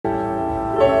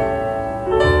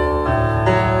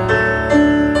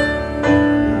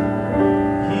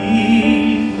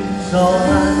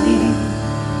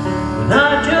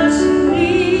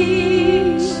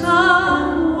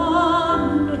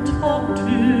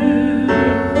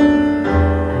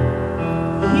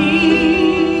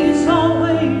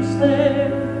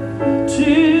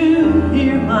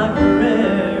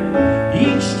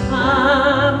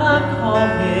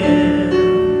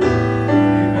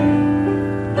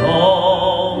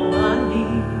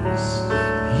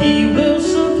He will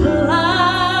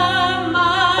supply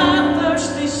my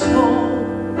thirsty soul.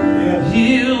 Yes.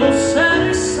 He'll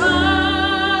satisfy.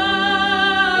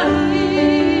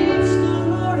 He's the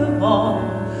Lord of all,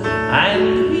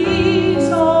 and He's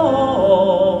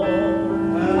all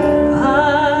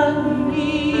I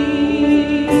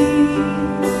need.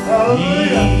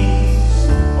 Hallelujah. He's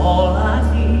all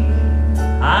I need.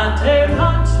 I dare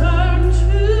not turn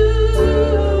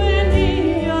to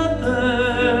any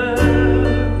other,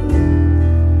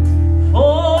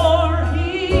 for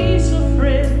He's a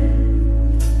friend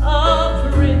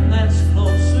that's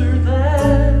closer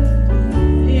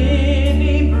than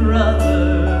any brother.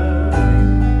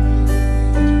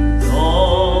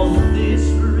 On this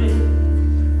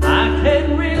friend I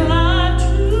can rely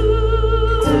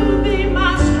to be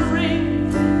my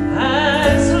strength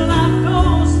as life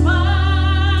goes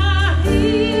by.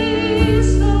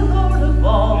 He's the Lord of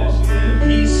all. Yes,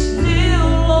 he is. He's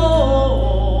still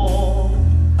all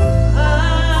I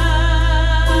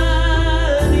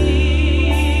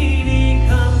need. He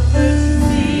comforts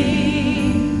me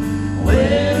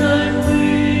when I'm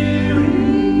weary.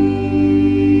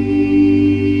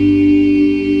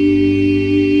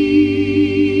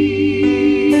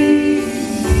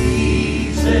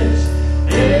 He says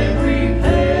every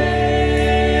pain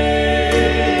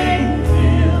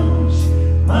fills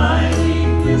my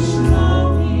deepest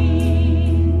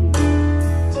longing.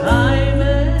 Time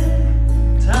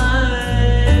and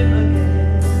time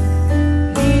again,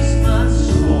 He's my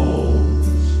soul's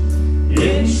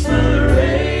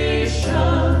inspiration,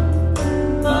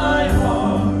 my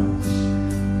heart's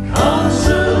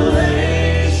consolation.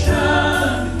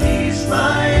 He's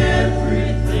my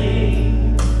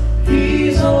everything.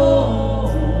 He's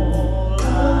all I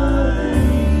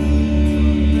need.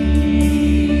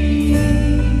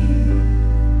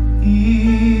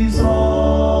 He's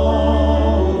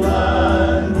all I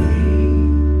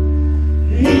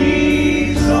need.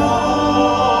 He's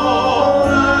all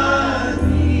I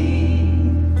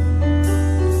need.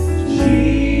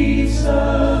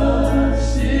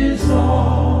 Jesus is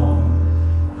all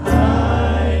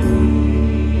I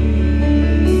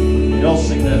need. Y'all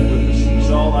sing that with us. He's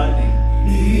all I need.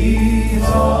 He's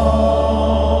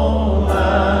all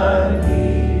I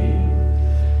need.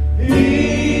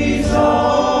 He's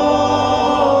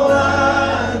all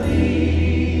I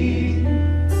need.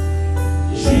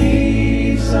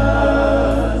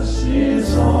 Jesus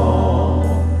is all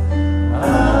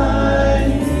I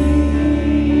need.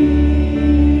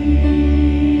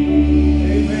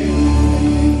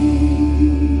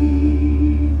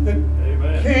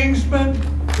 Amen. Kingsmen,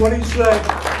 what do you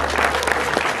say?